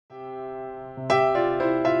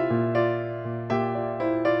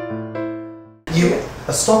You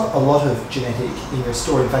stock a lot of Gernetic in your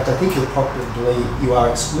store. In fact, I think you are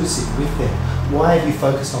exclusive with them. Why have you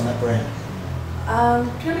focused on that brand?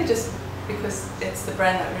 Purely just because it's the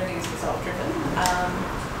brand that really is result driven.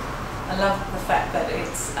 I love the fact that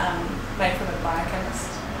it's made from a biochemist.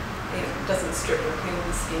 It doesn't strip or peel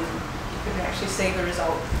the skin. You can actually see the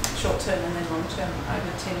result short term and then long term over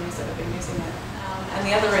 10 years that I've been using it. And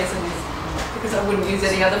the other reason is because I wouldn't use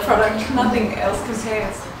any other product. Nothing else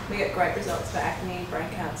compares. We get great results for acne,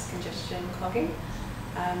 breakouts, congestion, clogging.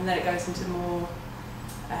 Then it goes into more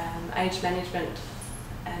age management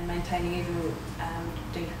and maintaining even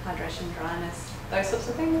dehydration, dryness, those sorts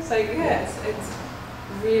of things. So yeah, it's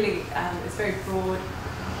really it's very broad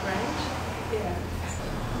range. Yeah.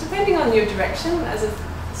 Depending on your direction as a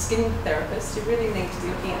skin therapist, you really need to be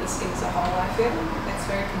looking at the skin as a whole. I feel it's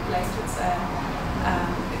very complete.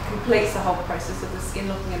 It completes the whole process of the skin,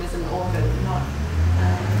 looking at it as an organ, not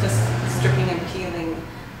just stripping and peeling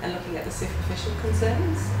and looking at the superficial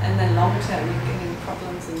concerns. And then long term, you're getting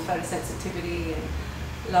problems in photosensitivity and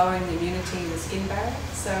lowering the immunity in the skin barrier.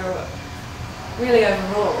 So really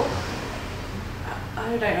overall,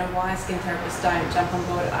 I don't know why skin therapists don't jump on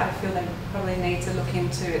board. I feel they probably need to look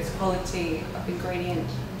into its quality of ingredient,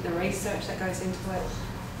 the research that goes into it,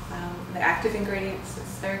 the active ingredients.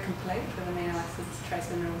 It's very complete with amino acids, trace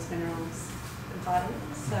minerals, and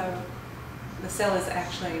vitamins. So the cell is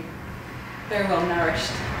actually very well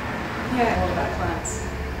nourished. Yeah, all of our clients,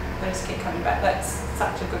 they just keep coming back. That's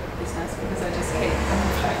such a good business because they just keep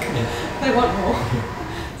coming back. Yeah. They want more.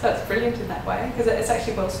 So it's brilliant in that way because it's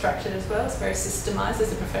actually well structured as well. It's very systemised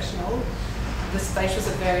as a professional. The facials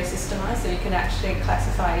are very systemised, so you can actually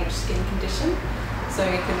classify each skin condition. So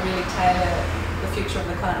you can really tailor the future of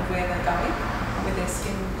the client of where they're going with their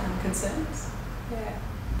skin concerns. Yeah,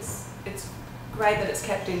 it's great that it's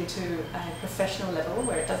kept into a professional level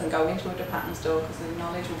where it doesn't go into a department store because the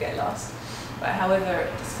knowledge will get lost. But however,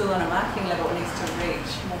 still on a marketing level, it needs to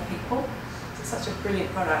reach more people. It's such a brilliant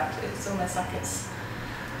product. It's almost like it's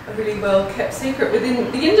a really well kept secret within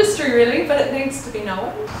the industry really, but it needs to be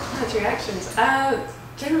known. How's reactions?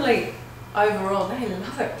 Generally, overall, they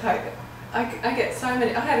love it. I get so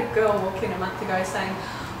many. I had a girl walk in a month ago saying,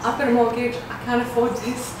 I've got a mortgage, I can't afford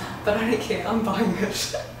this, but I don't care, I'm buying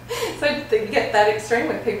it. So you get that extreme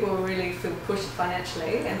where people really feel pushed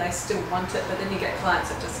financially and they still want it, but then you get clients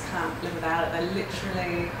that just can't live without it. They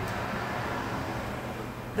literally,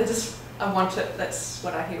 I want it, that's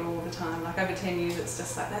what I hear all the time. Like over 10 years it's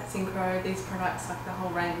just like, that Synchro, these products, like the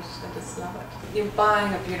whole range, they just love it. You're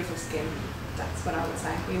buying a beautiful skin, that's what I would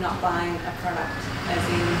say. You're not buying a product as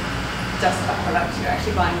in just a product, you're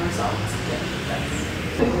actually buying results. Yeah,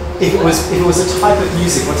 if it was a type of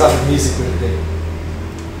music, what type of music would it be?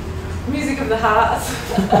 Music of the heart.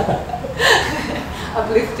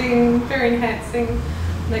 Uplifting, very enhancing,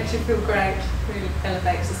 makes you feel great, really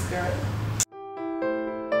elevates the spirit.